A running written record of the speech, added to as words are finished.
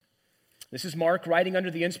This is Mark writing under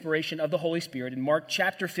the inspiration of the Holy Spirit in Mark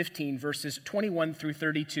chapter 15, verses 21 through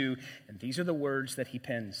 32, and these are the words that he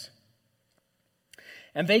pens.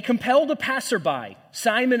 And they compelled a passerby,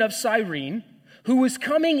 Simon of Cyrene, who was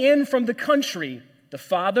coming in from the country, the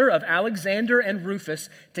father of Alexander and Rufus,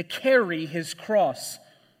 to carry his cross.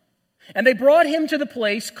 And they brought him to the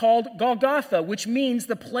place called Golgotha, which means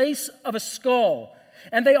the place of a skull.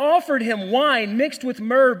 And they offered him wine mixed with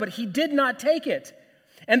myrrh, but he did not take it.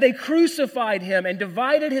 And they crucified him and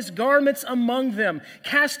divided his garments among them,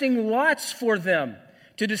 casting lots for them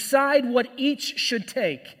to decide what each should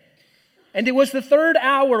take. And it was the third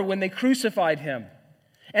hour when they crucified him.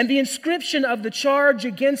 And the inscription of the charge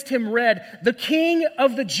against him read, "The King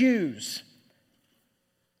of the Jews."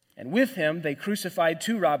 And with him they crucified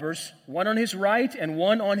two robbers, one on his right and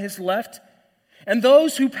one on his left. And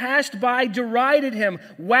those who passed by derided him,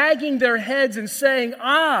 wagging their heads and saying,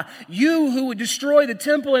 "Ah, you who would destroy the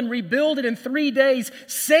temple and rebuild it in 3 days,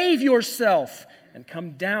 save yourself and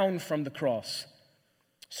come down from the cross."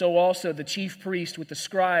 So also the chief priest with the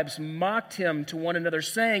scribes mocked him to one another,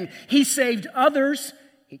 saying, "He saved others,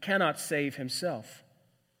 he cannot save himself.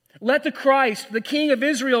 Let the Christ, the King of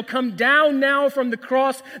Israel, come down now from the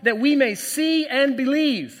cross that we may see and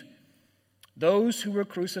believe." Those who were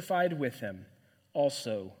crucified with him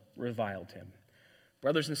also reviled him.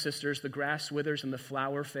 Brothers and sisters, the grass withers and the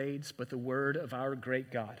flower fades, but the word of our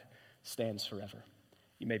great God stands forever.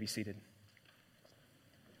 You may be seated.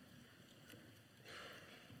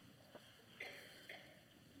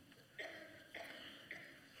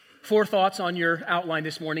 Four thoughts on your outline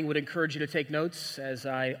this morning. Would encourage you to take notes, as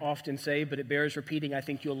I often say, but it bears repeating. I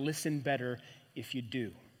think you'll listen better if you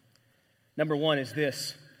do. Number one is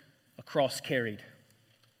this: a cross carried.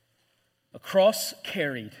 A cross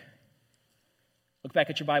carried. Look back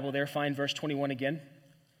at your Bible there, find verse 21 again.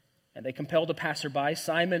 And they compelled a passerby,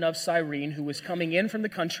 Simon of Cyrene, who was coming in from the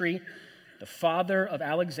country, the father of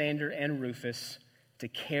Alexander and Rufus, to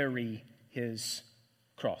carry his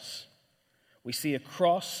cross. We see a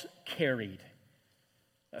cross carried.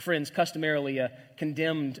 Friends, customarily a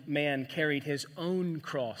condemned man carried his own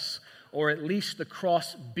cross, or at least the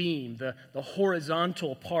cross beam, the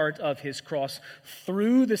horizontal part of his cross,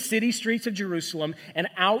 through the city streets of Jerusalem and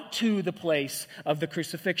out to the place of the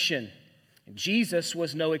crucifixion. And Jesus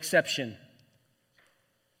was no exception.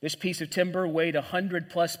 This piece of timber weighed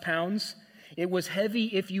 100+ pounds. It was heavy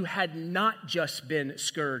if you had not just been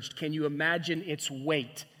scourged. Can you imagine its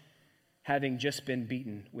weight, having just been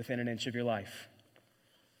beaten within an inch of your life?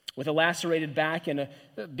 With a lacerated back and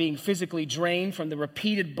being physically drained from the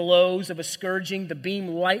repeated blows of a scourging, the beam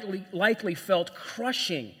likely felt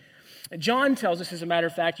crushing. John tells us, as a matter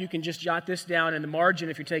of fact, you can just jot this down in the margin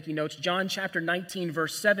if you're taking notes. John chapter 19,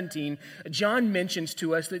 verse 17, John mentions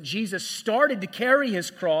to us that Jesus started to carry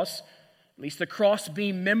his cross, at least the cross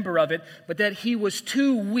beam member of it, but that he was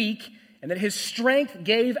too weak and that his strength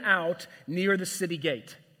gave out near the city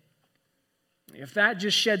gate. If that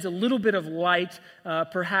just sheds a little bit of light,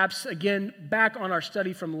 perhaps again back on our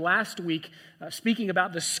study from last week, speaking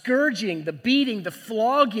about the scourging, the beating, the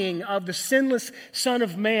flogging of the sinless Son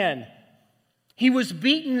of Man. He was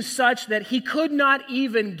beaten such that he could not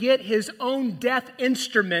even get his own death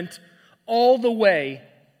instrument all the way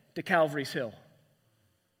to Calvary's Hill.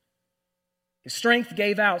 His strength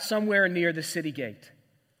gave out somewhere near the city gate.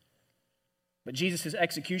 But Jesus'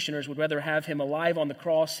 executioners would rather have him alive on the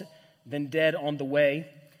cross than dead on the way.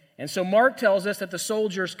 And so Mark tells us that the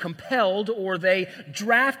soldiers compelled, or they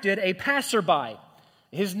drafted, a passerby.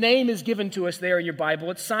 His name is given to us there in your Bible.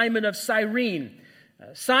 It's Simon of Cyrene.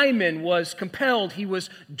 Simon was compelled. He was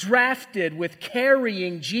drafted with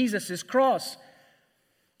carrying Jesus' cross.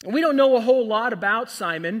 We don't know a whole lot about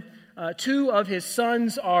Simon. Two of his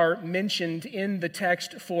sons are mentioned in the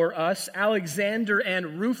text for us, Alexander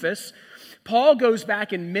and Rufus. Paul goes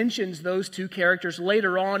back and mentions those two characters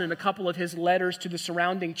later on in a couple of his letters to the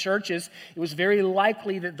surrounding churches. It was very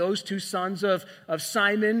likely that those two sons of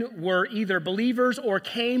Simon were either believers or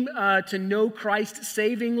came to know Christ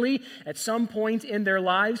savingly at some point in their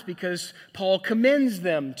lives, because Paul commends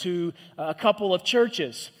them to a couple of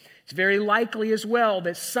churches. It's very likely as well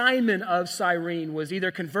that Simon of Cyrene was either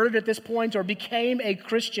converted at this point or became a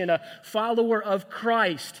Christian, a follower of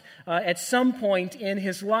Christ at some point in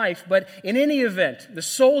his life. But in any event, the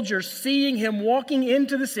soldiers, seeing him walking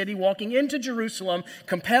into the city, walking into Jerusalem,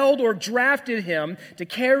 compelled or drafted him to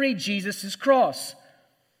carry Jesus' cross.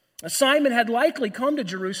 Simon had likely come to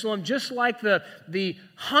Jerusalem just like the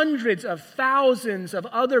hundreds of thousands of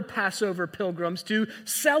other Passover pilgrims to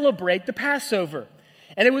celebrate the Passover.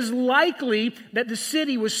 And it was likely that the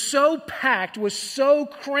city was so packed, was so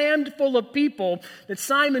crammed full of people, that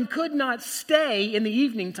Simon could not stay in the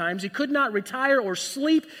evening times. He could not retire or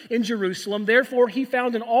sleep in Jerusalem. Therefore, he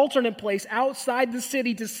found an alternate place outside the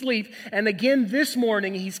city to sleep. And again, this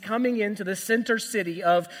morning, he's coming into the center city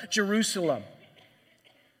of Jerusalem.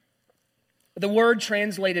 The word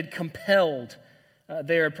translated compelled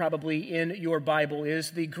there probably in your Bible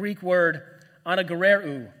is the Greek word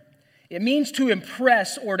anagereu. It means to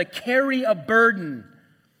impress or to carry a burden.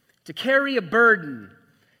 To carry a burden.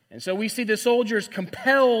 And so we see the soldiers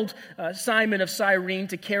compelled Simon of Cyrene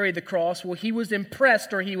to carry the cross. Well, he was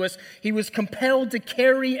impressed, or he was compelled to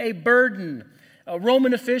carry a burden.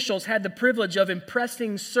 Roman officials had the privilege of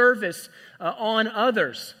impressing service on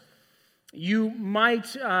others. You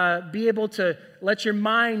might be able to let your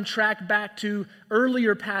mind track back to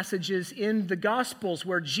earlier passages in the Gospels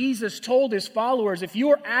where Jesus told his followers, if you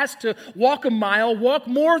are asked to walk a mile, walk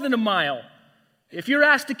more than a mile. If you're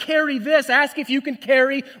asked to carry this, ask if you can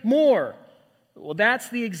carry more. Well, that's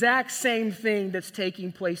the exact same thing that's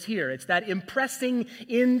taking place here. It's that impressing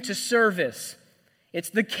into service. It's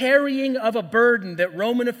the carrying of a burden that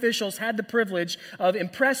Roman officials had the privilege of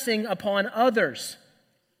impressing upon others.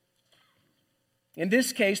 In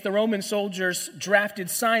this case, the Roman soldiers drafted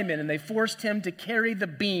Simon and they forced him to carry the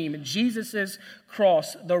beam, Jesus'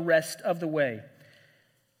 cross, the rest of the way.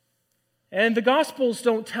 And the Gospels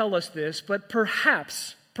don't tell us this, but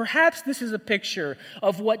perhaps this is a picture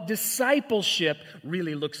of what discipleship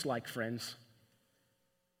really looks like, friends.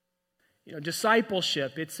 You know,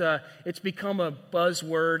 discipleship, it's become a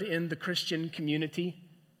buzzword in the Christian community.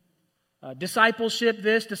 Discipleship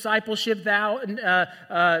this, discipleship that,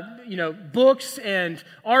 books and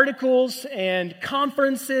articles and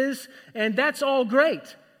conferences, and that's all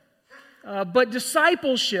great. But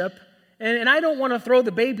discipleship, and I don't want to throw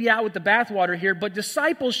the baby out with the bathwater here, but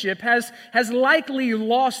discipleship has likely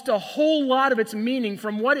lost a whole lot of its meaning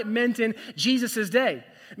from what it meant in Jesus' day.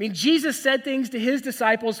 I mean, Jesus said things to his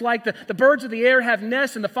disciples like the birds of the air have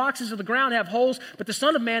nests and the foxes of the ground have holes, but the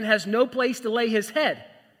Son of Man has no place to lay his head.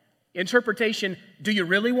 Interpretation, do you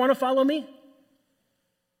really want to follow me?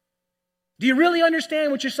 Do you really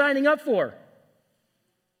understand what you're signing up for?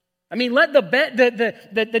 I mean, let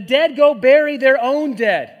the dead go bury their own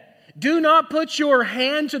dead. Do not put your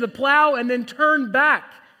hand to the plow and then turn back.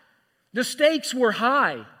 The stakes were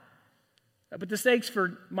high. But the stakes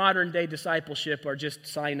for modern day discipleship are just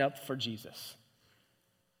sign up for Jesus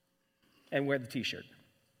and wear the t-shirt.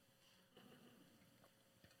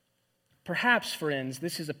 Perhaps, friends,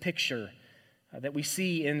 this is a picture that we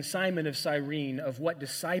see in Simon of Cyrene of what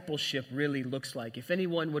discipleship really looks like. If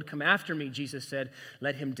anyone would come after me, Jesus said,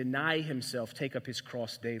 let him deny himself, take up his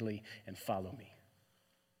cross daily, and follow me.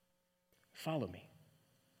 Follow me.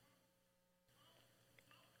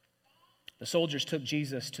 The soldiers took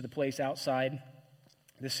Jesus to the place outside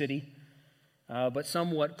the city, but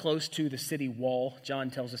somewhat close to the city wall.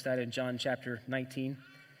 John tells us that in John chapter 19.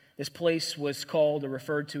 This place was called or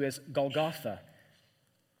referred to as Golgotha.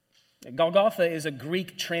 Golgotha is a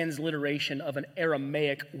Greek transliteration of an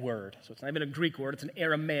Aramaic word. So it's not even a Greek word, it's an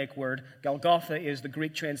Aramaic word. Golgotha is the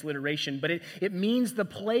Greek transliteration, but it means the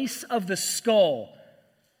place of the skull.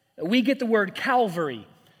 We get the word Calvary.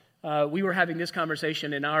 We were having this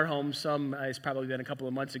conversation in our home it's probably been a couple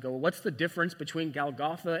of months ago. What's the difference between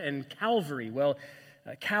Golgotha and Calvary? Well,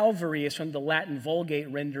 Calvary is from the Latin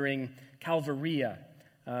Vulgate rendering Calvaria,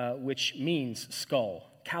 which means skull.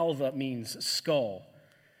 Calva means skull.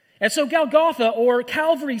 And so Golgotha, or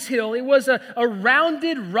Calvary's Hill, it was a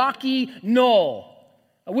rounded, rocky knoll,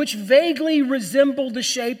 which vaguely resembled the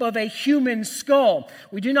shape of a human skull.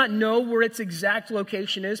 We do not know where its exact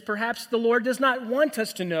location is. Perhaps the Lord does not want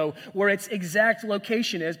us to know where its exact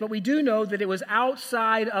location is, but we do know that it was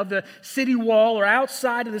outside of the city wall or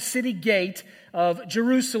outside of the city gate of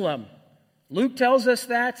Jerusalem. Luke tells us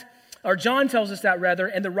that, or John tells us that rather,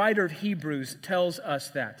 and the writer of Hebrews tells us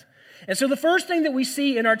that. And so the first thing that we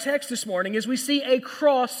see in our text this morning is we see a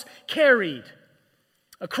cross carried.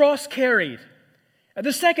 A cross carried.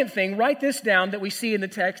 The second thing, write this down, that we see in the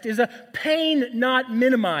text is a pain not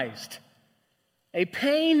minimized. A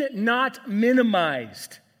pain not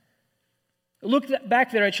minimized. Look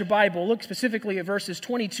back there at your Bible. Look specifically at verses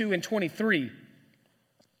 22 and 23.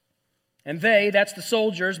 And they, that's the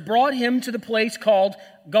soldiers, brought him to the place called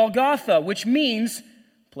Golgotha, which means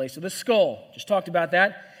place of the skull. Just talked about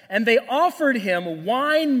that. And they offered him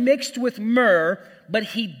wine mixed with myrrh, but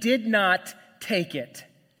he did not take it.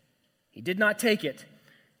 He did not take it.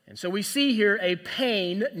 And so we see here a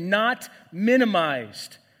pain not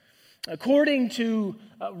minimized. According to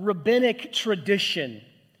rabbinic tradition,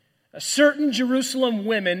 Certain Jerusalem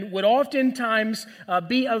women would oftentimes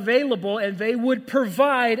be available, and they would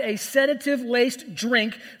provide a sedative-laced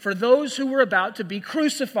drink for those who were about to be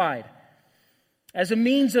crucified as a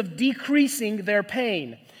means of decreasing their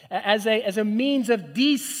pain, as a means of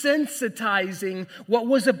desensitizing what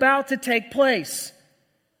was about to take place.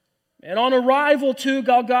 And on arrival to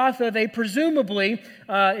Golgotha, they presumably,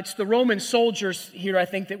 it's the Roman soldiers here, I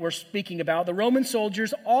think, that we're speaking about. The Roman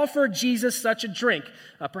soldiers offered Jesus such a drink.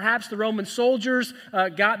 Perhaps the Roman soldiers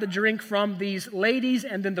got the drink from these ladies,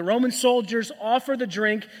 and then the Roman soldiers offer the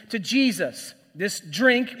drink to Jesus. This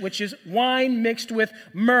drink, which is wine mixed with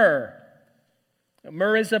myrrh.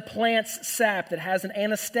 Myrrh is a plant's sap that has an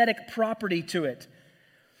anesthetic property to it.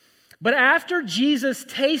 But after Jesus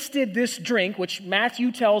tasted this drink, which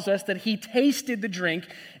Matthew tells us that he tasted the drink,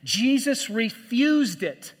 Jesus refused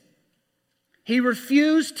it. He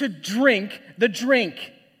refused to drink the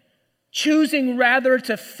drink, choosing rather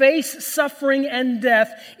to face suffering and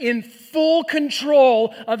death in full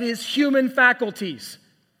control of his human faculties.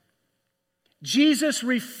 Jesus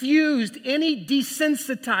refused any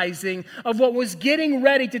desensitizing of what was getting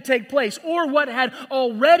ready to take place or what had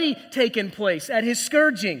already taken place at his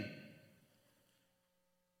scourging.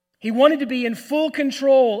 He wanted to be in full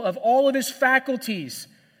control of all of his faculties.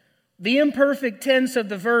 The imperfect tense of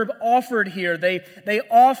the verb offered here, they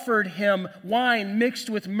offered him wine mixed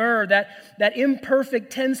with myrrh. That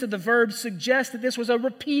imperfect tense of the verb suggests that this was a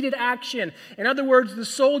repeated action. In other words, the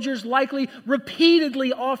soldiers likely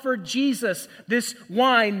repeatedly offered Jesus this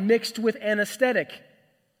wine mixed with anesthetic.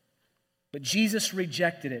 But Jesus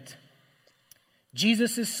rejected it.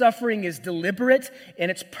 Jesus' suffering is deliberate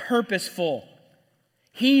and it's purposeful.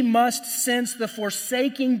 He must sense the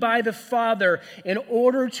forsaking by the Father in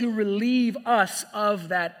order to relieve us of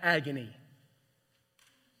that agony.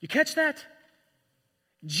 You catch that?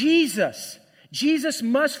 Jesus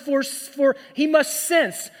must he must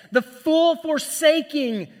sense the full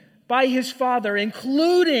forsaking by his Father,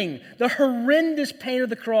 including the horrendous pain of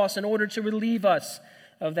the cross, in order to relieve us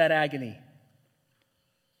of that agony.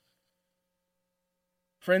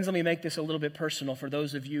 Friends, let me make this a little bit personal for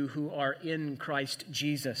those of you who are in Christ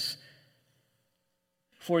Jesus.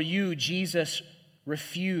 For you, Jesus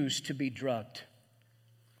refused to be drugged.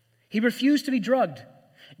 He refused to be drugged.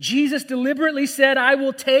 Jesus deliberately said, I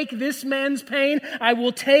will take this man's pain. I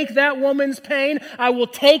will take that woman's pain. I will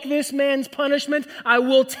take this man's punishment. I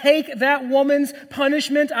will take that woman's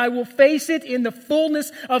punishment. I will face it in the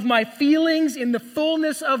fullness of my feelings, in the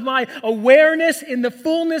fullness of my awareness, in the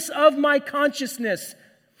fullness of my consciousness.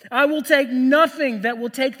 I will take nothing that will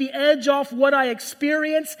take the edge off what I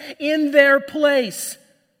experience in their place.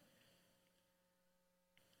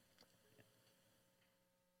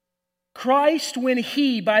 Christ, when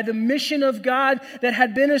he, by the mission of God that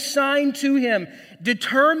had been assigned to him,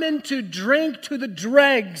 determined to drink to the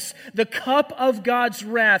dregs the cup of God's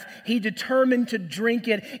wrath, he determined to drink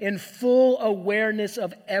it in full awareness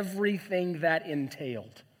of everything that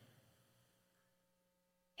entailed.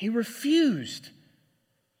 He refused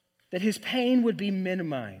that his pain would be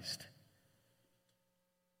minimized.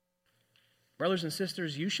 Brothers and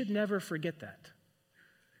sisters, you should never forget that.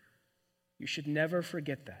 You should never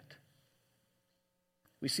forget that.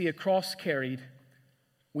 We see a cross carried.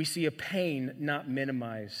 We see a pain not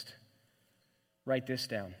minimized. Write this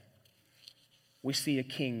down. We see a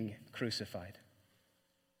king crucified.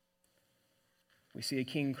 We see a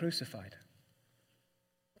king crucified.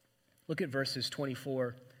 Look at verses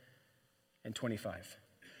 24 and 25.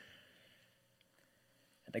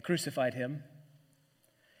 They crucified him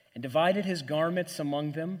and divided his garments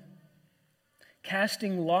among them,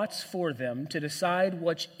 casting lots for them to decide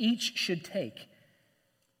what each should take.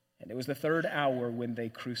 And it was the third hour when they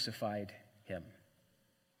crucified him.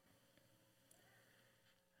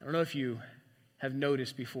 I don't know if you have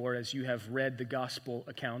noticed before as you have read the gospel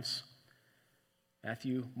accounts,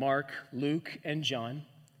 Matthew, Mark, Luke, and John.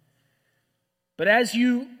 But as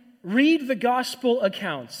you read the gospel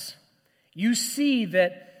accounts, you see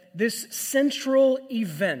that this central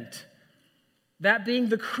event, that being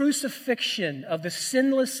the crucifixion of the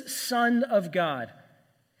sinless Son of God,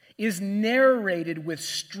 is narrated with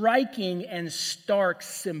striking and stark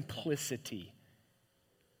simplicity.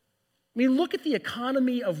 I mean, look at the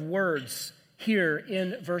economy of words here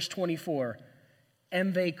in verse 24.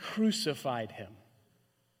 And they crucified him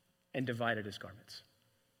and divided his garments.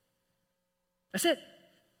 That's it.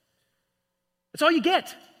 That's all you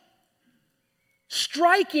get.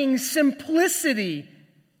 Striking simplicity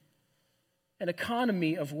and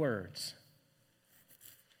economy of words.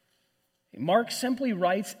 Mark simply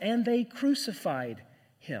writes, and they crucified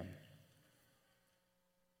him.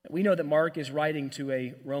 We know that Mark is writing to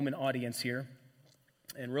a Roman audience here,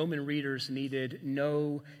 and Roman readers needed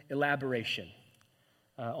no elaboration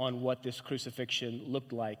on what this crucifixion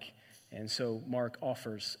looked like, and so Mark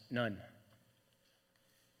offers none.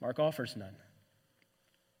 Mark offers none.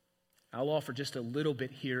 I'll offer just a little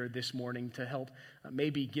bit here this morning to help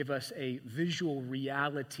maybe give us a visual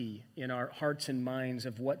reality in our hearts and minds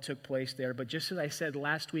of what took place there. But just as I said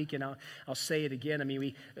last week, and I'll say it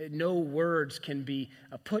again, no words can be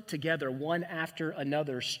put together one after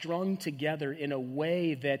another, strung together in a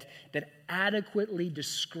way that adequately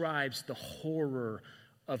describes the horror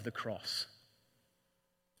of the cross.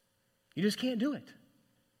 You just can't do it.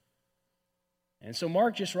 And so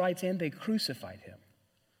Mark just writes in, they crucified him.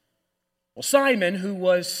 Well, Simon, who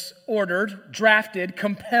was ordered, drafted,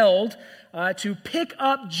 compelled to pick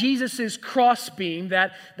up Jesus' crossbeam,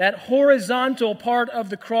 that horizontal part of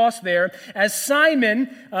the cross there, as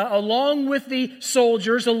Simon, along with the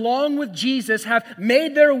soldiers, along with Jesus, have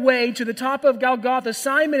made their way to the top of Golgotha,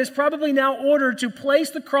 Simon is probably now ordered to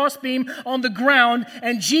place the crossbeam on the ground,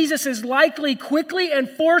 and Jesus is likely quickly and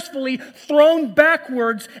forcefully thrown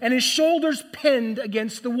backwards and his shoulders pinned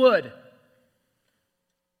against the wood.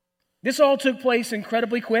 This all took place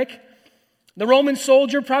incredibly quick. The Roman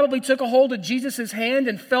soldier probably took a hold of Jesus' hand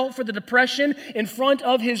and felt for the depression in front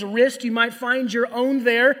of his wrist. You might find your own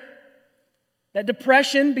there. That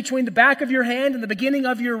depression between the back of your hand and the beginning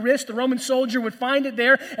of your wrist, the Roman soldier would find it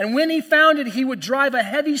there. And when he found it, he would drive a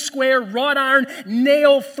heavy square wrought iron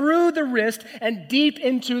nail through the wrist and deep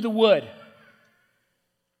into the wood.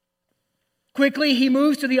 Quickly, he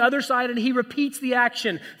moves to the other side and he repeats the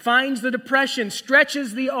action, finds the depression,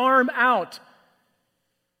 stretches the arm out,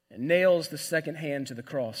 and nails the second hand to the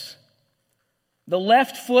cross. The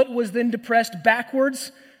left foot was then depressed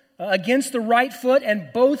backwards against the right foot,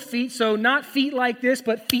 and both feet, so not feet like this,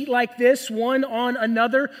 but feet like this, one on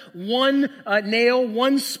another, one nail,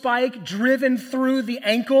 one spike driven through the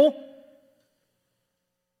ankle.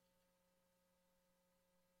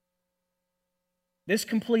 This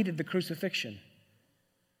completed the crucifixion,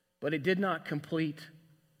 but it did not complete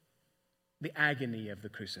the agony of the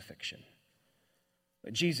crucifixion.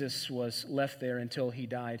 But Jesus was left there until he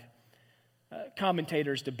died.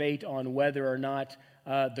 Commentators debate on whether or not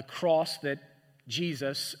the cross that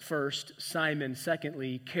Jesus first, Simon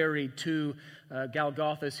secondly, carried to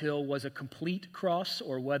Golgotha's hill was a complete cross,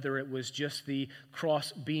 or whether it was just the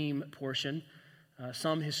cross beam portion.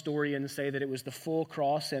 Some historians say that it was the full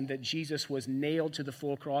cross and that Jesus was nailed to the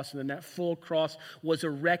full cross, and then that full cross was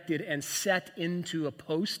erected and set into a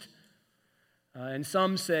post. And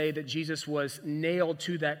some say that Jesus was nailed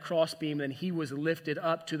to that crossbeam and he was lifted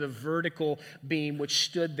up to the vertical beam which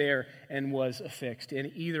stood there and was affixed.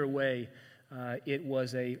 In either way, it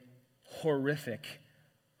was a horrific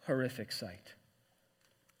sight.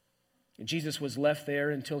 And Jesus was left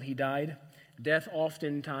there until he died. Death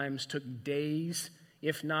oftentimes took days,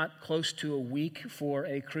 if not close to a week, for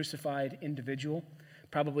a crucified individual.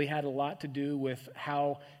 Probably had a lot to do with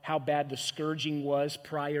how bad the scourging was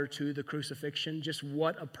prior to the crucifixion, just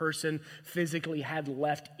what a person physically had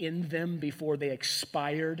left in them before they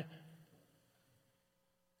expired.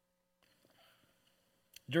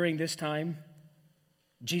 During this time,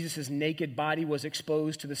 Jesus' naked body was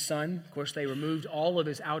exposed to the sun. Of course, they removed all of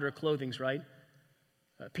his outer clothing, right?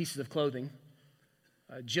 Pieces of clothing.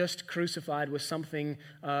 Just crucified with something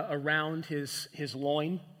around his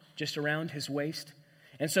loin, just around his waist.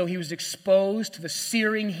 And so he was exposed to the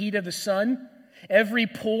searing heat of the sun. Every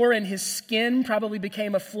pore in his skin probably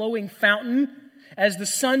became a flowing fountain as the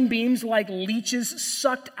sunbeams, like leeches,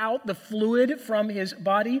 sucked out the fluid from his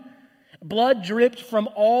body. Blood dripped from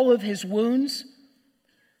all of his wounds.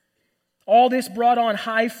 All this brought on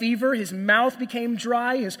high fever. His mouth became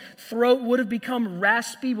dry. His throat would have become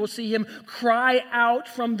raspy. We'll see him cry out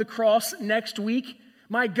from the cross next week.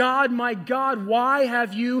 My God, why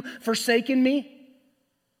have you forsaken me?"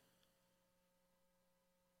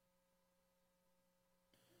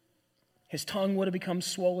 His tongue would have become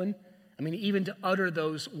swollen. Even to utter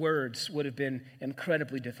those words would have been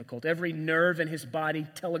incredibly difficult. Every nerve in his body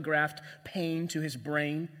telegraphed pain to his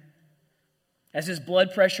brain. As his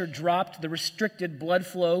blood pressure dropped, the restricted blood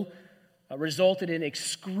flow resulted in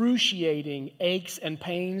excruciating aches and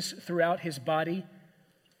pains throughout his body.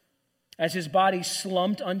 As his body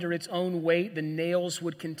slumped under its own weight, the nails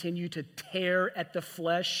would continue to tear at the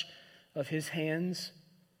flesh of his hands.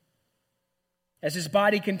 As his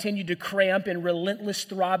body continued to cramp in relentless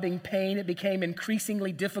throbbing pain, it became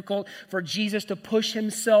increasingly difficult for Jesus to push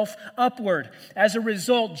himself upward. As a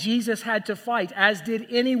result, Jesus had to fight, as did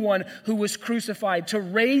anyone who was crucified, to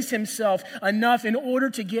raise himself enough in order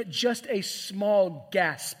to get just a small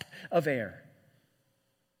gasp of air.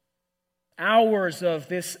 Hours of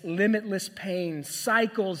this limitless pain,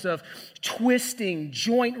 cycles of twisting,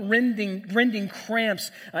 joint-rending cramps,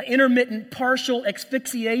 intermittent partial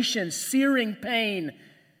asphyxiation, searing pain,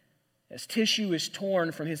 as tissue is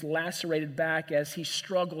torn from his lacerated back as he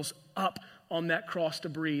struggles up on that cross to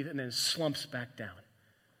breathe and then slumps back down.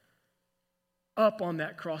 Up on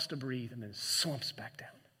that cross to breathe and then slumps back down.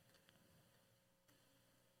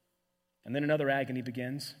 And then another agony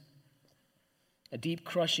begins. A deep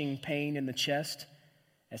crushing pain in the chest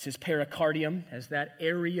as his pericardium, as that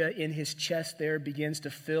area in his chest there begins to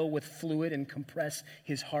fill with fluid and compress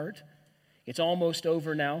his heart. It's almost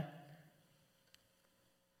over now.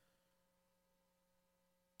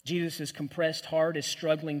 Jesus' compressed heart is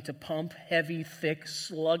struggling to pump heavy, thick,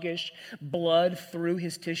 sluggish blood through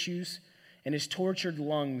his tissues, and his tortured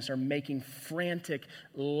lungs are making frantic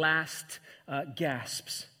last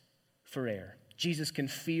gasps for air. Jesus can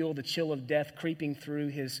feel the chill of death creeping through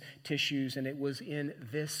his tissues, and it was in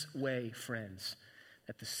this way, friends,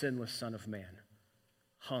 that the sinless Son of Man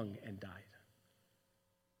hung and died.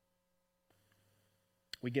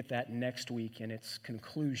 We get that next week in its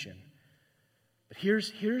conclusion. But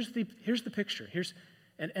here's the picture.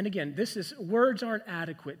 And again, words aren't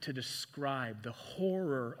adequate to describe the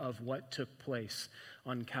horror of what took place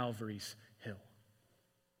on Calvary's Hill.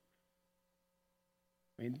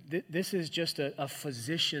 I mean, this is just a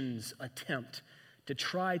physician's attempt to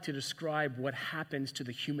try to describe what happens to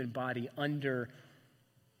the human body under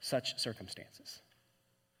such circumstances.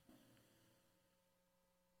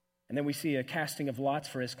 And then we see a casting of lots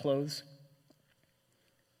for his clothes.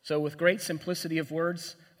 So with great simplicity of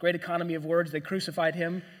words, great economy of words, they crucified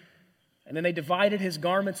him, and then they divided his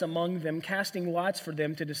garments among them, casting lots for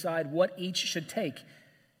them to decide what each should take.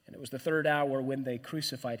 And it was the third hour when they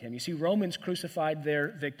crucified him. You see, Romans crucified their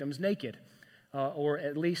victims naked, or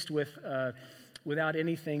at least without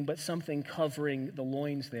anything but something covering the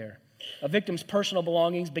loins there. A victim's personal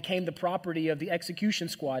belongings became the property of the execution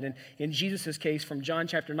squad. And in Jesus' case, from John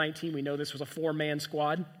chapter 19, we know this was a 4-man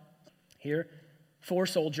squad here, 4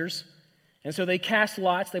 soldiers. And so they cast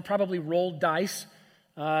lots. They probably rolled dice.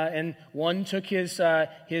 And one took his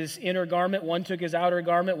inner garment, one took his outer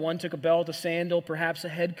garment, one took a belt, a sandal, perhaps a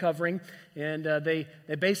head covering, and they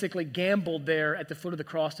basically gambled there at the foot of the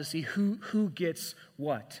cross to see who gets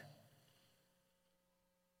what.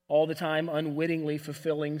 All the time unwittingly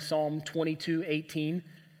fulfilling Psalm 22:18.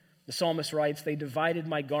 The psalmist writes, "They divided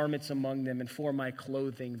my garments among them, and for my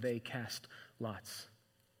clothing they cast lots."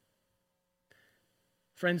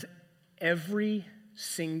 Friends, every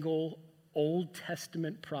single Old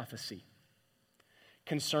Testament prophecy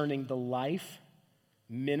concerning the life,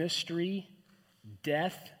 ministry,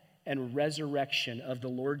 death, and resurrection of the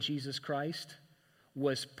Lord Jesus Christ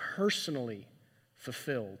was personally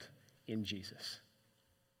fulfilled in Jesus.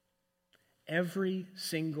 Every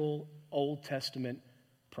single Old Testament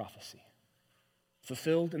prophecy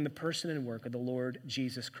fulfilled in the person and work of the Lord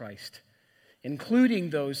Jesus Christ, including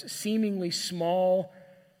those seemingly small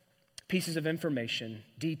pieces of information,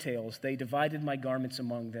 details. They divided my garments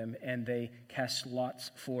among them, and they cast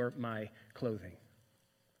lots for my clothing.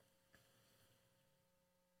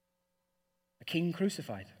 A king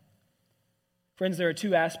crucified. Friends, there are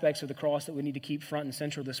 2 aspects of the cross that we need to keep front and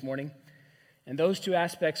central this morning. And those 2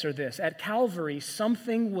 aspects are this. At Calvary,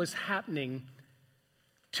 something was happening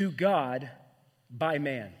to God by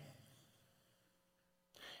man.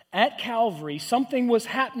 At Calvary, something was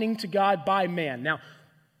happening to God by man. Now,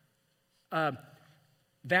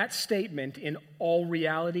 that statement in all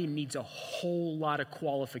reality needs a whole lot of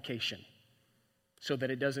qualification so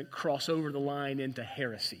that it doesn't cross over the line into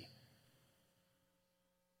heresy.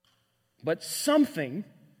 But something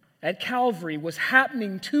at Calvary was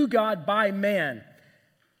happening to God by man.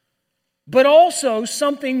 But also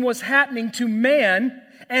something was happening to man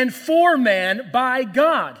and for man by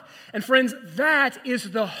God. And friends, that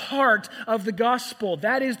is the heart of the gospel.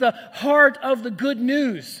 That is the heart of the good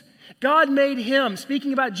news. God made him,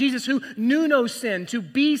 speaking about Jesus, who knew no sin, to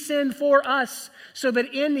be sin for us, so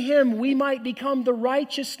that in him we might become the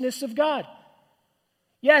righteousness of God.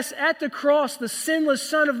 Yes, at the cross, the sinless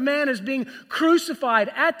Son of Man is being crucified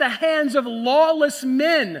at the hands of lawless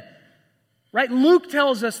men. Right? Luke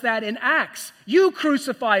tells us that in Acts. You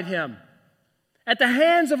crucified him. At the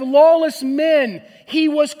hands of lawless men, he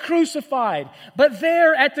was crucified. But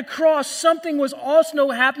there at the cross, something was also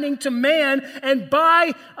happening to man and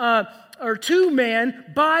to man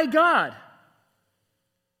by God.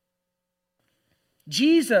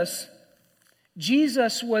 Jesus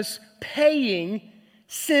was paying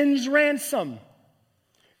sin's ransom.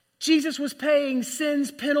 Jesus was paying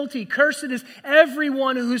sin's penalty. Cursed is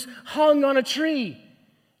everyone who's hung on a tree.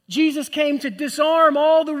 Jesus came to disarm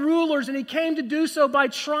all the rulers, and he came to do so by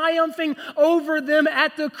triumphing over them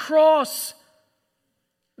at the cross.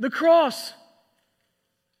 The cross.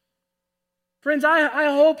 Friends,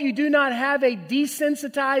 I hope you do not have a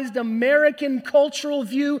desensitized American cultural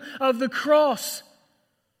view of the cross.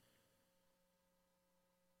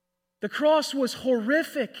 The cross was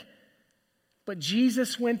horrific, but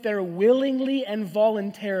Jesus went there willingly and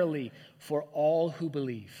voluntarily for all who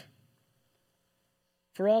believe.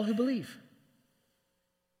 For all who believe.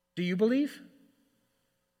 Do you believe?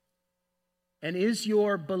 And is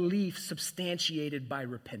your belief substantiated by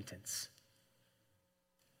repentance?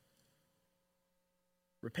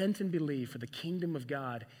 Repent and believe, for the kingdom of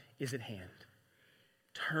God is at hand.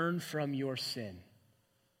 Turn from your sin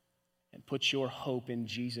and put your hope in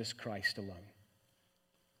Jesus Christ alone.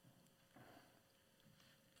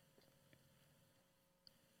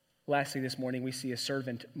 Lastly, this morning we see a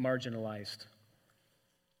servant marginalized.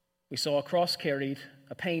 We saw a cross carried,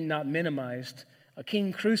 a pain not minimized, a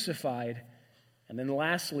king crucified, and then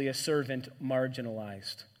lastly, a servant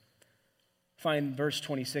marginalized. Find verse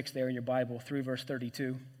 26 there in your Bible through verse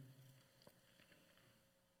 32.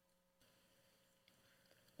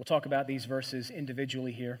 We'll talk about these verses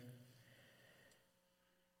individually here.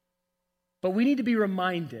 But we need to be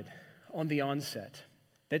reminded on the onset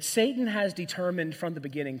that Satan has determined from the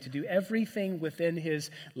beginning to do everything within his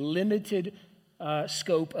limited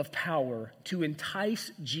scope of power to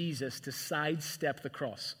entice Jesus to sidestep the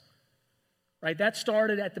cross. Right? That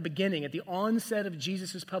started at the beginning, at the onset of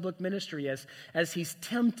Jesus' public ministry as he's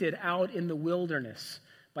tempted out in the wilderness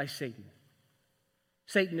by Satan.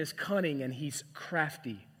 Satan is cunning and he's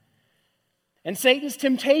crafty. And Satan's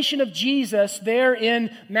temptation of Jesus there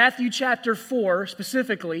in Matthew chapter 4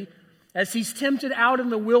 specifically, as he's tempted out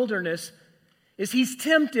in the wilderness, is he's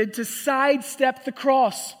tempted to sidestep the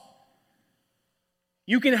cross.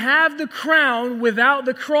 You can have the crown without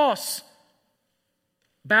the cross.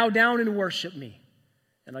 Bow down and worship me,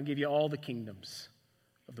 and I'll give you all the kingdoms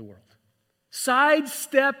of the world.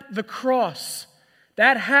 Sidestep the cross.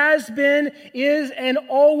 That has been, is, and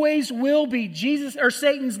always will be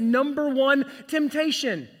Satan's number one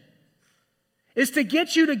temptation. Is to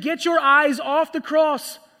get you to get your eyes off the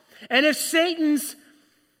cross. And if Satan's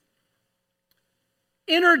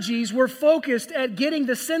energies were focused at getting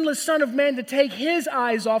the sinless Son of Man to take his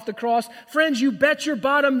eyes off the cross, friends, you bet your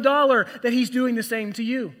bottom dollar that he's doing the same to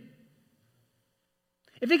you.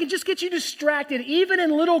 If he can just get you distracted, even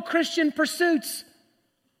in little Christian pursuits,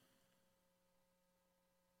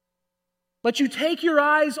 but you take your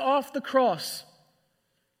eyes off the cross,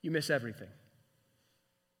 you miss everything.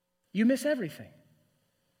 You miss everything.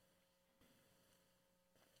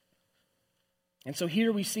 And so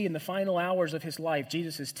here we see in the final hours of his life,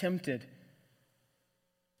 Jesus is tempted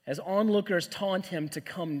as onlookers taunt him to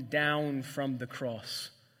come down from the cross.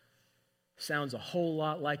 Sounds a whole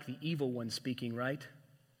lot like the evil one speaking, right?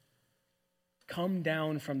 Come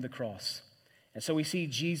down from the cross. And so we see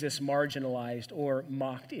Jesus marginalized or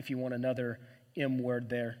mocked, if you want another M word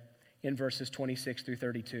there, in verses 26 through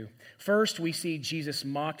 32. First, we see Jesus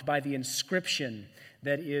mocked by the inscription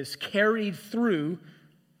that is carried through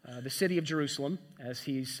the city of Jerusalem as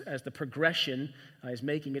the progression is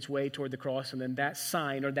making its way toward the cross, and then that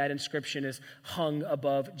sign or that inscription is hung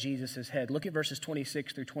above Jesus' head. Look at verses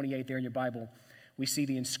 26 through 28 there in your Bible. We see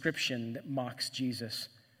the inscription that mocks Jesus.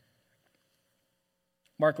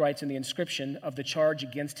 Mark writes, in the inscription of the charge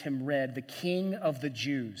against him read, "The King of the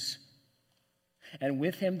Jews." And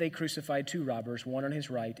with him they crucified two robbers, one on his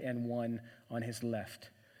right and one on his left.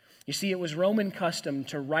 You see, it was Roman custom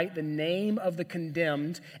to write the name of the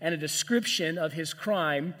condemned and a description of his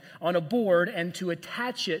crime on a board and to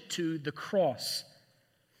attach it to the cross.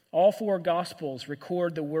 All four Gospels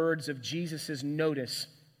record the words of Jesus' notice,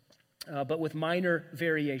 but with minor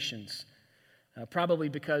variations. Probably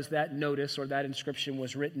because that notice or that inscription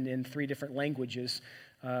was written in 3 different languages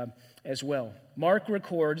as well. Mark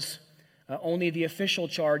records only the official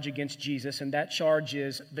charge against Jesus, and that charge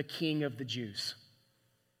is the King of the Jews.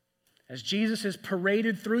 As Jesus is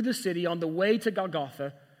paraded through the city on the way to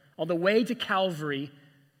Golgotha, on the way to Calvary,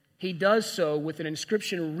 he does so with an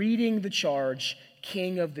inscription reading the charge,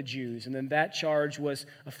 King of the Jews. And then that charge was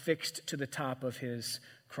affixed to the top of his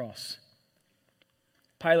cross.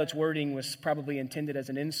 Pilate's wording was probably intended as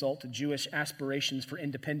an insult to Jewish aspirations for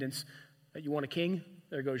independence. You want a king?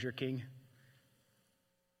 There goes your king.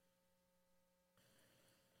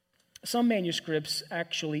 Some manuscripts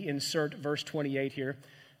actually insert verse 28 here.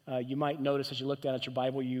 You might notice as you look down at your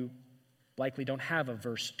Bible, you likely don't have a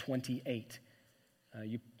verse 28.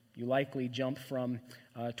 You likely jump from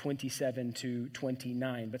 27 to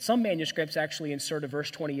 29. But some manuscripts actually insert a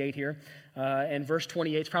verse 28 here. And verse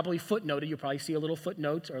 28 is probably footnoted. You'll probably see a little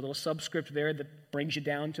footnote or a little subscript there that brings you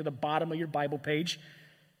down to the bottom of your Bible page.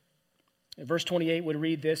 Verse 28 would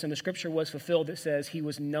read this, and the scripture was fulfilled. It says, he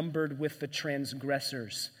was numbered with the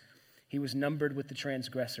transgressors. He was numbered with the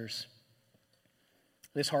transgressors.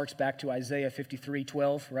 This harks back to Isaiah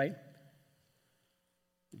 53:12, right?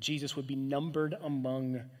 Jesus would be numbered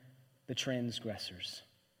among the transgressors.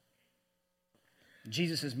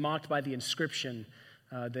 Jesus is mocked by the inscription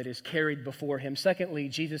that is carried before him. Secondly,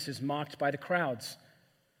 Jesus is mocked by the crowds.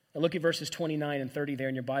 Now look at verses 29 and 30 there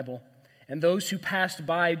in your Bible. And those who passed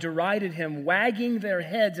by derided him, wagging their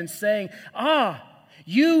heads and saying,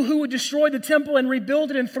 you who would destroy the temple and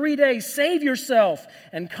rebuild it in 3 days, save yourself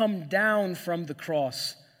and come down from the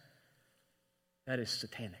cross. That is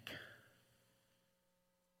satanic.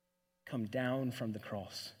 Come down from the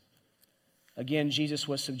cross. Again, Jesus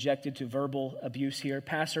was subjected to verbal abuse here.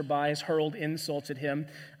 Passerbys hurled insults at him.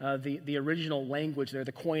 The original language there,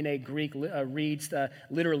 the Koine Greek, reads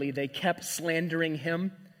literally, they kept slandering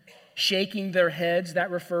him, shaking their heads.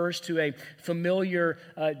 That refers to a familiar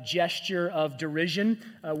gesture of derision.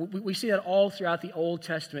 We see that all throughout the Old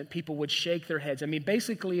Testament. People would shake their heads. I mean,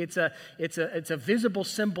 basically, it's a visible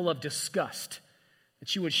symbol of disgust.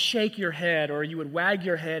 That you would shake your head or you would wag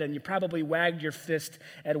your head, and you probably wagged your fist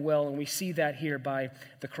as well. And we see that here by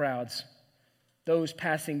the crowds. Those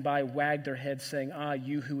passing by wagged their heads saying,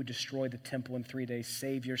 you who would destroy the temple in 3 days,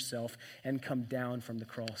 save yourself and come down from the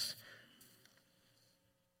cross.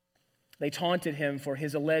 They taunted him for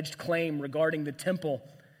his alleged claim regarding the temple.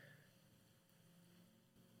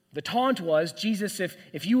 The taunt was, Jesus,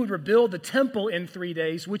 if you would rebuild the temple in 3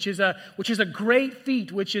 days, which is a great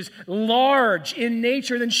feat, which is large in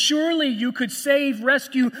nature, then surely you could save,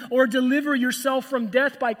 rescue, or deliver yourself from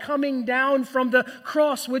death by coming down from the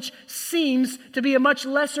cross, which seems to be a much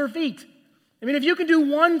lesser feat. I mean, if you can do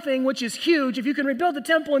one thing which is huge, if you can rebuild the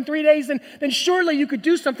temple in 3 days, then surely you could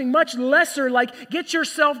do something much lesser, like get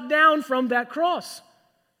yourself down from that cross.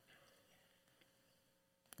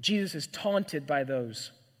 Jesus is taunted by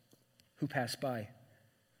those who pass by.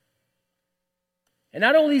 And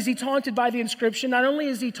not only is he taunted by the inscription, not only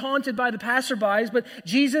is he taunted by the passerbys, but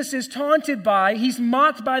Jesus is he's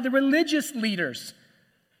mocked by the religious leaders.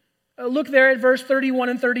 Look there at verse 31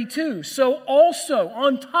 and 32. So also,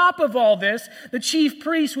 on top of all this, the chief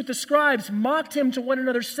priests with the scribes mocked him to one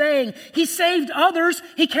another, saying, he saved others,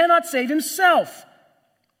 he cannot save himself.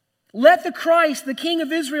 Let the Christ, the King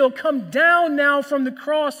of Israel, come down now from the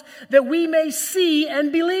cross that we may see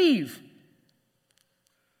and believe.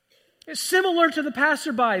 Similar to the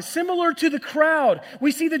passerbys, similar to the crowd,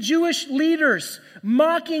 we see the Jewish leaders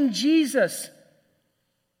mocking Jesus.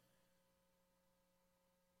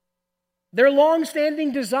 Their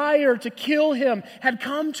long-standing desire to kill him had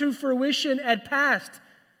come to fruition at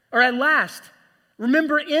last.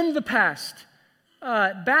 Remember, in the past,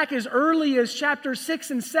 back as early as chapter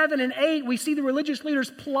 6 and 7 and 8, we see the religious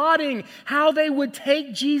leaders plotting how they would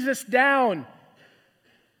take Jesus down.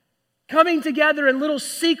 Coming together in little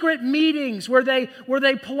secret meetings where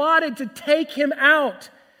they plotted to take him out.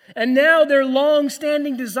 And now their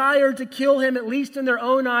long-standing desire to kill him, at least in their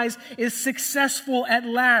own eyes, is successful at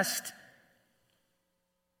last.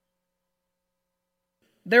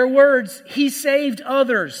 Their words, he saved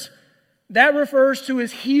others. That refers to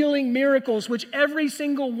his healing miracles, which every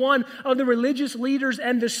single one of the religious leaders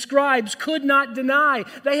and the scribes could not deny.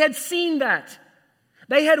 They had seen that.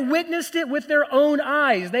 They had witnessed it with their own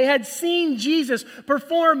eyes. They had seen Jesus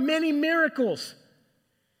perform many miracles,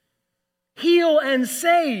 heal and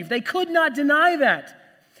save. They could not deny that.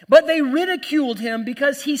 But they ridiculed him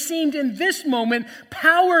because he seemed in this moment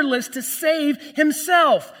powerless to save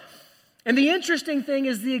himself. And the interesting thing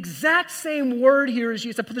is the exact same word here is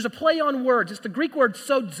used. There's a play on words. It's the Greek word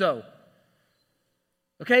sozo.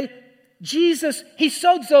 Okay? Jesus, he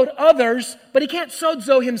sozoed others, but he can't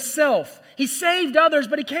sozo himself. He saved others,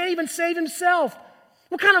 but he can't even save himself.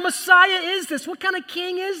 What kind of Messiah is this? What kind of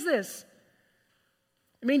king is this?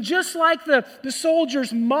 I mean, just like the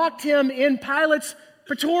soldiers mocked him in Pilate's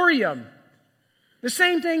praetorium, the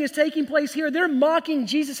same thing is taking place here. They're mocking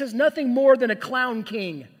Jesus as nothing more than a clown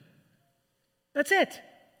king. That's it.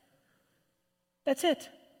 That's it.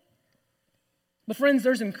 But friends,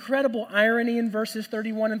 there's incredible irony in verses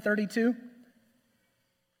 31 and 32.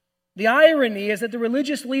 The irony is that the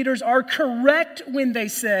religious leaders are correct when they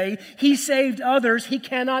say, he saved others, he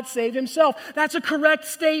cannot save himself. That's a correct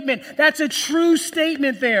statement. That's a true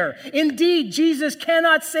statement there. Indeed, Jesus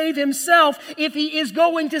cannot save himself if he is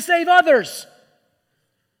going to save others.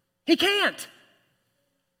 He can't.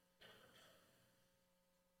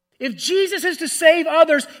 If Jesus is to save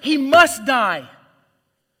others, he must die.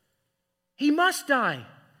 He must die.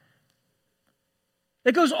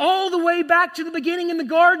 It goes all the way back to the beginning in the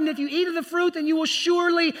garden. If you eat of the fruit, then you will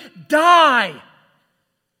surely die.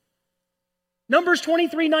 Numbers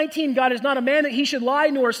 23:19, God is not a man that he should lie,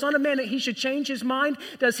 nor a son of man that he should change his mind.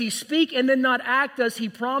 Does he speak and then not act? Does he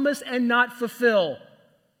promise and not fulfill?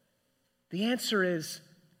 The answer is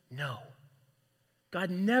no. God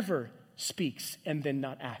never speaks and then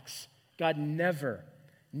not acts. God never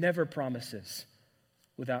promises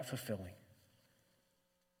without fulfilling.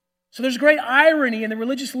 So there's great irony in the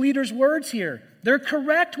religious leaders' words here. They're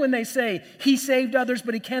correct when they say he saved others,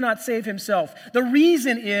 but he cannot save himself. The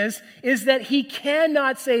reason is that he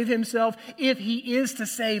cannot save himself if he is to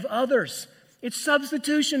save others. It's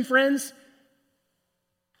substitution, friends.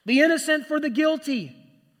 The innocent for the guilty.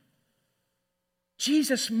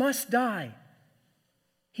 Jesus must die.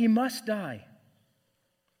 He must die.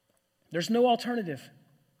 There's no alternative.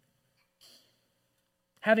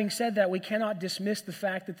 Having said that, we cannot dismiss the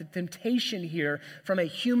fact that the temptation here from a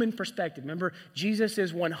human perspective, remember, Jesus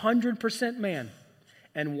is 100% man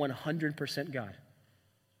and 100% God.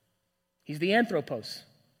 He's the anthropos.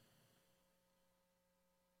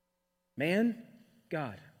 Man,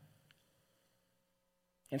 God.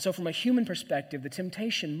 And so from a human perspective, the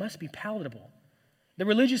temptation must be palatable. The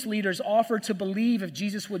religious leaders offered to believe if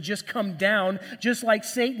Jesus would just come down, just like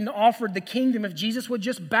Satan offered the kingdom if Jesus would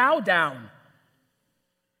just bow down.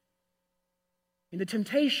 And the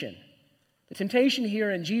temptation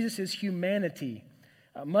here in Jesus' humanity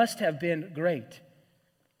must have been great.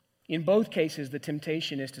 In both cases, the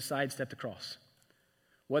temptation is to sidestep the cross.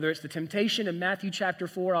 Whether it's the temptation in Matthew chapter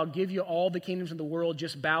 4, I'll give you all the kingdoms of the world,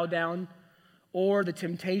 just bow down, or the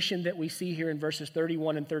temptation that we see here in verses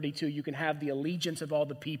 31 and 32, you can have the allegiance of all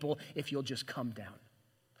the people if you'll just come down.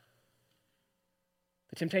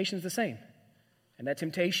 The temptation is the same, and that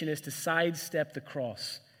temptation is to sidestep the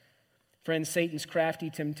cross. Friends, Satan's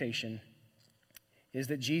crafty temptation is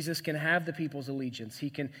that Jesus can have the people's allegiance.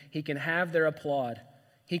 He can have their applaud.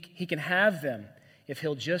 He can have them if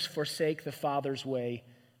he'll just forsake the Father's way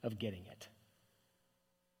of getting it.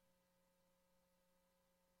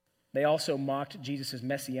 They also mocked Jesus'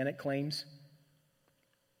 messianic claims,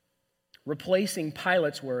 replacing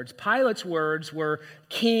Pilate's words. Pilate's words were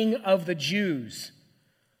King of the Jews.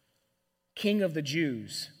 King of the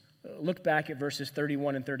Jews. Look back at verses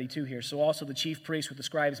 31 and 32 here. So also the chief priests with the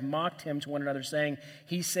scribes mocked him to one another, saying,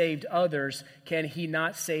 he saved others. Can he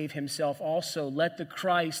not save himself also? Let the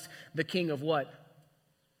Christ, the King of what?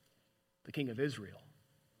 The King of Israel.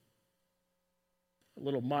 A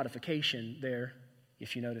little modification there,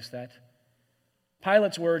 if you notice that.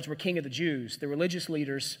 Pilate's words were King of the Jews. The religious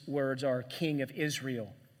leaders' words are King of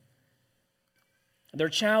Israel. They're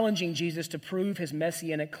challenging Jesus to prove his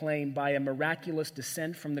messianic claim by a miraculous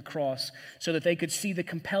descent from the cross so that they could see the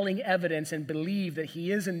compelling evidence and believe that he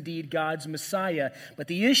is indeed God's Messiah. But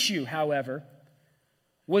the issue, however,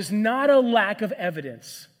 was not a lack of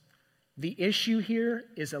evidence. The issue here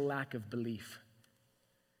is a lack of belief.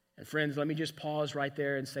 And friends, let me just pause right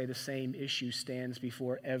there and say the same issue stands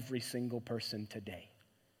before every single person today.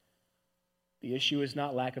 The issue is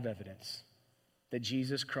not lack of evidence. That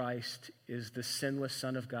Jesus Christ is the sinless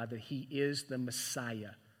Son of God, that he is the Messiah,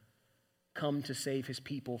 come to save his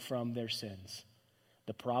people from their sins.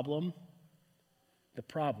 The problem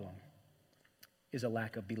is a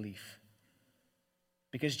lack of belief.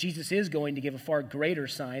 Because Jesus is going to give a far greater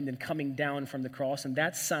sign than coming down from the cross, and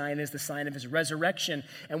that sign is the sign of his resurrection.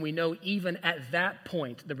 And we know even at that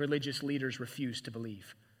point, the religious leaders refused to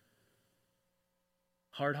believe.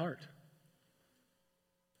 Hard heart.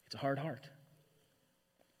 It's a hard heart.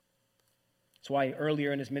 That's why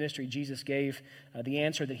earlier in his ministry, Jesus gave the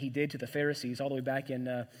answer that he did to the Pharisees all the way back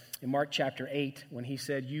in Mark chapter 8 when he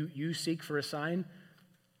said, you seek for a sign.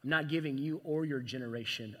 I'm not giving you or your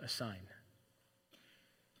generation a sign.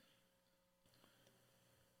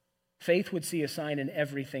 Faith would see a sign in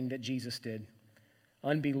everything that Jesus did.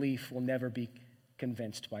 Unbelief will never be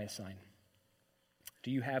convinced by a sign.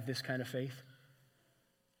 Do you have this kind of faith?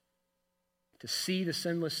 To see the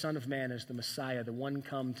sinless Son of Man as the Messiah, the one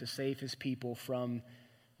come to save his people from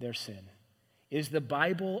their sin. Is the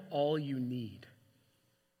Bible all you need?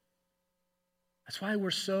 That's why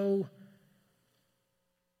we're so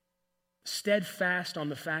steadfast on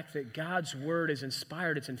the fact that God's word is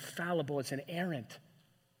inspired, it's infallible, it's inerrant,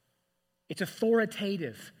 it's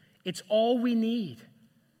authoritative. It's all we need.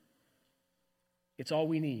 It's all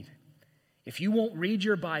we need. If you won't read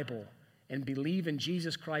your Bible and believe in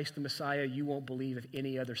Jesus Christ the Messiah, you won't believe if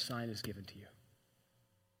any other sign is given to you.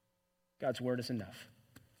 God's word is enough.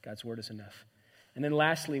 God's word is enough. And then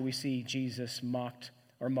lastly, we see Jesus mocked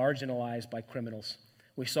or marginalized by criminals.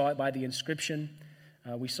 We saw it by the inscription.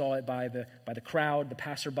 We saw it by the crowd, the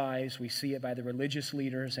passerbys. We see it by the religious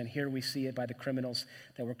leaders. And here we see it by the criminals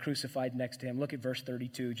that were crucified next to him. Look at verse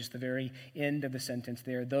 32, just the very end of the sentence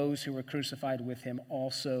there. Those who were crucified with him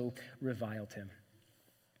also reviled him.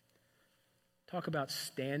 Talk about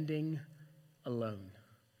standing alone.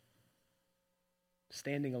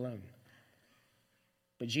 Standing alone.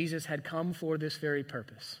 But Jesus had come for this very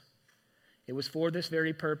purpose. It was for this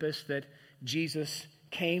very purpose that Jesus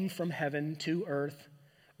came from heaven to earth,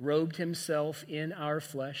 robed himself in our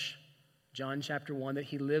flesh, John chapter 1, that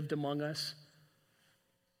he lived among us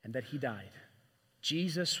and that he died.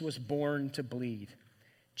 Jesus was born to bleed.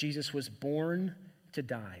 Jesus was born to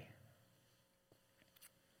die.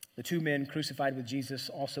 The two men crucified with Jesus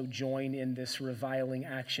also join in this reviling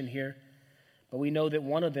action here. But we know that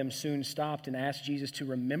one of them soon stopped and asked Jesus to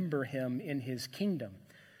remember him in his kingdom.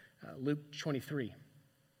 Luke 23.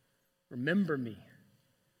 Remember me.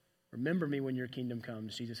 Remember me when your kingdom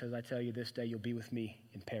comes. Jesus says, I tell you, this day you'll be with me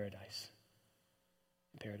in paradise.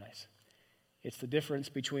 In paradise. It's the difference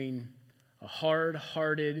between a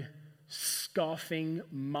hard-hearted, scoffing,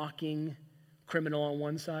 mocking criminal on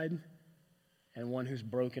one side and one who's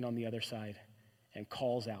broken on the other side and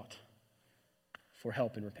calls out for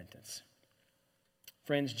help and repentance.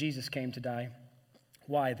 Friends, Jesus came to die.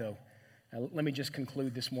 Why, though? Let me just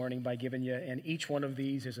conclude this morning by giving you, and each one of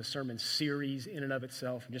these is a sermon series in and of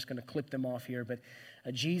itself. I'm just going to clip them off here. But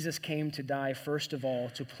Jesus came to die, first of all,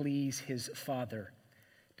 to please his Father.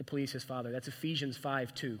 To please his Father. That's Ephesians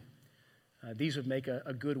 5:2. These would make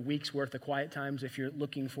a good week's worth of quiet times if you're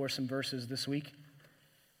looking for some verses this week.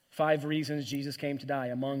 5 reasons Jesus came to die,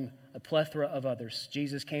 among a plethora of others.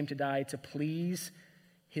 Jesus came to die to please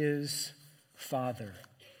his Father.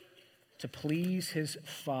 To please his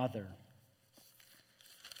Father.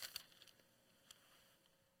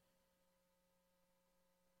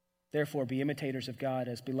 Therefore, be imitators of God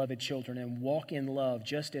as beloved children and walk in love,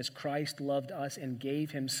 just as Christ loved us and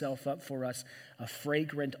gave himself up for us, a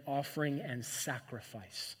fragrant offering and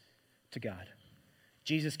sacrifice to God.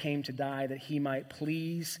 Jesus came to die that he might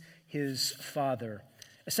please his Father.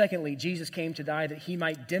 Secondly, Jesus came to die that he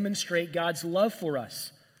might demonstrate God's love for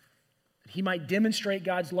us. That he might demonstrate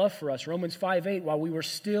God's love for us. Romans 5:8, while we were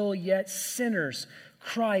still yet sinners,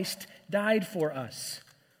 Christ died for us.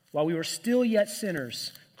 While we were still yet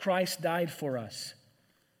sinners, Christ died for us.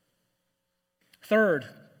 Third,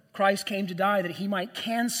 Christ came to die that he might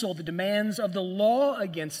cancel the demands of the law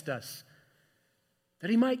against us. That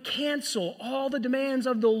he might cancel all the demands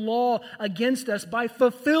of the law against us by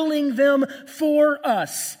fulfilling them for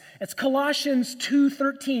us. It's Colossians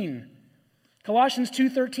 2:13. Colossians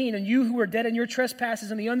 2:13, and you who were dead in your trespasses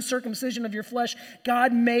and the uncircumcision of your flesh,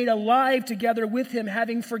 God made alive together with him,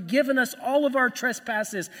 having forgiven us all of our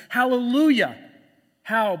trespasses. Hallelujah.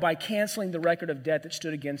 How? By canceling the record of debt that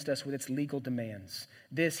stood against us with its legal demands.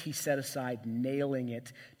 This he set aside, nailing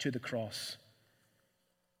it to the cross.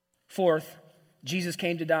 Fourth, Jesus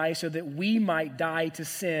came to die so that we might die to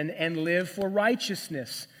sin and live for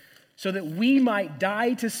righteousness. So that we might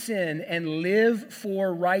die to sin and live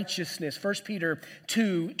for righteousness. 1 Peter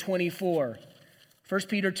 2:24. 1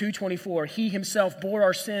 Peter 2:24, he himself bore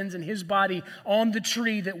our sins in his body on the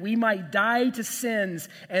tree that we might die to sins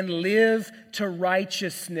and live to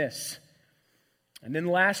righteousness. And then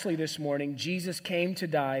lastly this morning, Jesus came to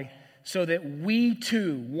die so that we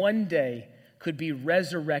too one day could be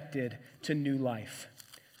resurrected to new life.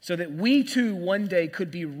 So that we too one day could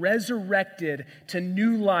be resurrected to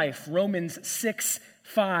new life. Romans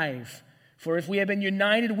 6:5. For if we have been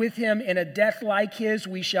united with him in a death like his,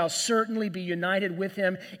 we shall certainly be united with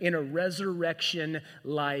him in a resurrection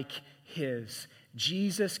like his.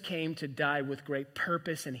 Jesus came to die with great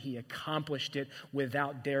purpose, and he accomplished it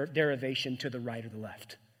without derivation to the right or the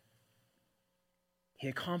left. He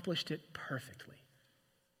accomplished it perfectly.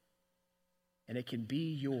 And it can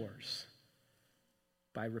be yours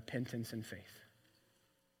by repentance and faith.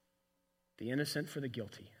 The innocent for the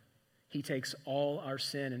guilty. He takes all our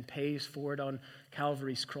sin and pays for it on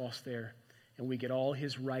Calvary's cross there, and we get all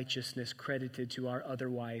his righteousness credited to our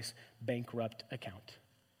otherwise bankrupt account.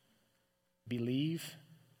 Believe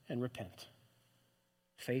and repent.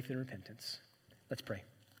 Faith and repentance. Let's pray.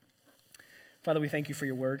 Father, we thank you for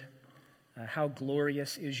your word. How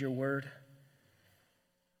glorious is your word.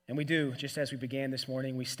 And we do, just as we began this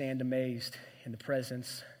morning, we stand amazed in the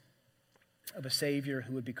presence of a Savior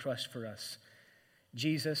who would be crushed for us,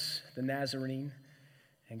 Jesus, the Nazarene.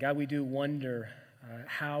 And God, we do wonder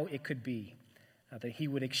how it could be that he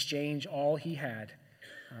would exchange all he had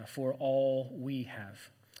for all we have,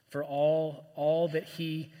 for all that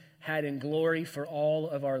he had in glory, for all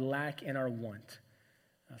of our lack and our want.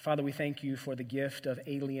 Father, we thank you for the gift of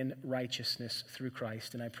alien righteousness through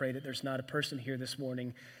Christ. And I pray that there's not a person here this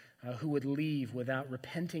morning who would leave without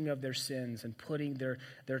repenting of their sins and putting their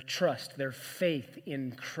trust, their faith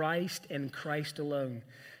in Christ and Christ alone.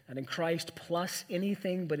 Not in Christ plus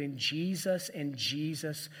anything, but in Jesus and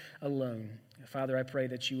Jesus alone. Father, I pray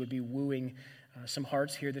that you would be wooing some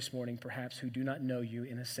hearts here this morning, perhaps, who do not know you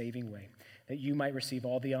in a saving way, that you might receive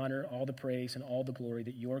all the honor, all the praise, and all the glory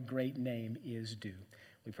that your great name is due.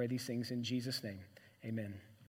 We pray these things in Jesus' name. Amen.